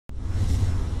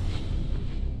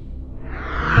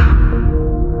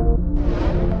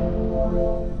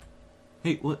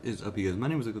Hey, what is up, you guys? My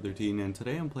name is LiquidXIII, and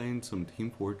today I'm playing some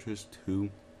Team Fortress 2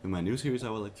 in my new series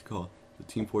I would like to call the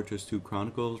Team Fortress 2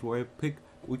 Chronicles, where I pick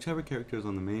whichever character is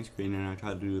on the main screen and I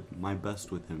try to do my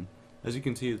best with him. As you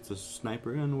can see, it's a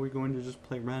sniper, and we're going to just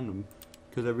play random,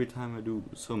 because every time I do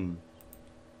some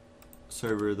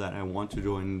server that I want to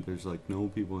join, there's like no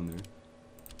people in there.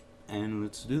 And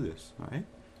let's do this, alright?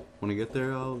 When I get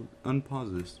there, I'll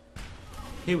unpause this.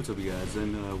 Hey, what's up, you guys?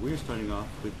 And we're starting off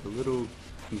with a little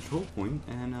control point,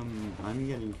 and I'm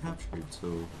getting captured,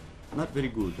 so not very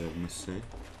good, I must say.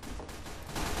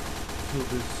 Kill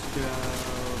this scout.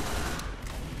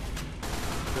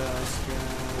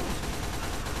 Scout.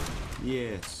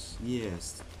 Yes,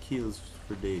 yes, kills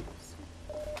for days.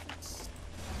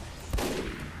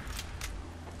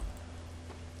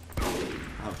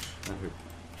 Ouch, that hurt.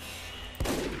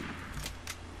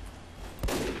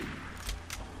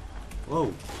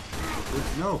 Whoa!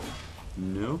 No!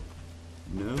 No!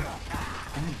 No. God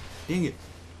dang it.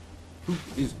 Who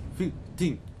is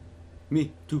feeding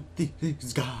me to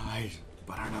these guys?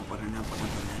 Banana.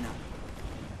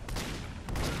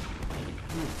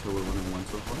 So we're 1-1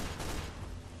 so far.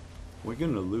 We're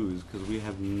gonna lose because we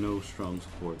have no strong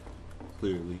support.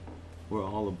 Clearly. We're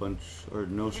all a bunch, or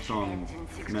no strong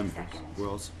members. We're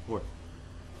all support.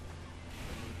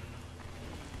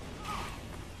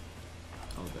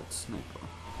 Oh, that's sniper.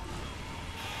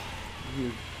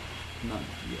 You're not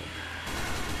yet.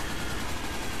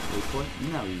 Wait, what?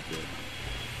 Now he's dead.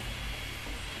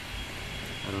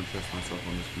 I don't trust myself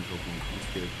on this control point. I'm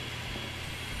scared.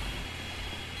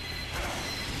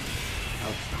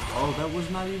 Ouch. Oh, that was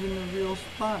not even a real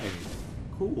spy.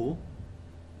 Cool.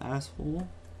 Asshole.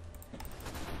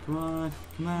 Come on.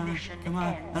 I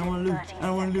don't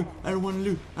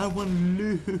want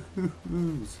to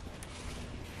lose.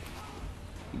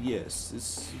 Yes,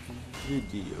 this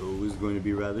video is going to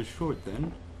be rather short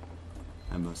then,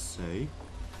 I must say.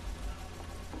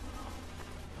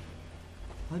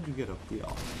 How'd you get up the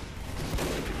off?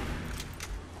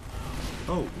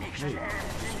 Oh, hey,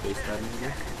 space that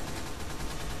nigga.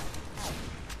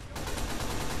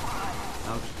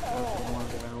 Ouch, I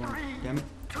don't want, damn it.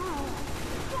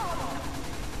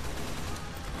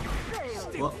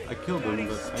 Well, I killed him,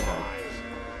 but I died.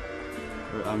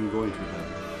 Or I'm going to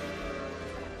die.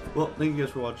 Well, thank you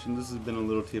guys for watching. This has been a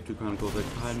little TF2 Chronicles. I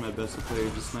tried my best to play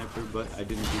the sniper, but I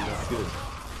didn't do that good,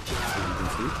 as you can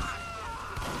see.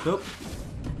 So,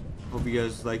 hope you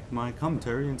guys liked my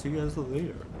commentary, and see you guys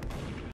later.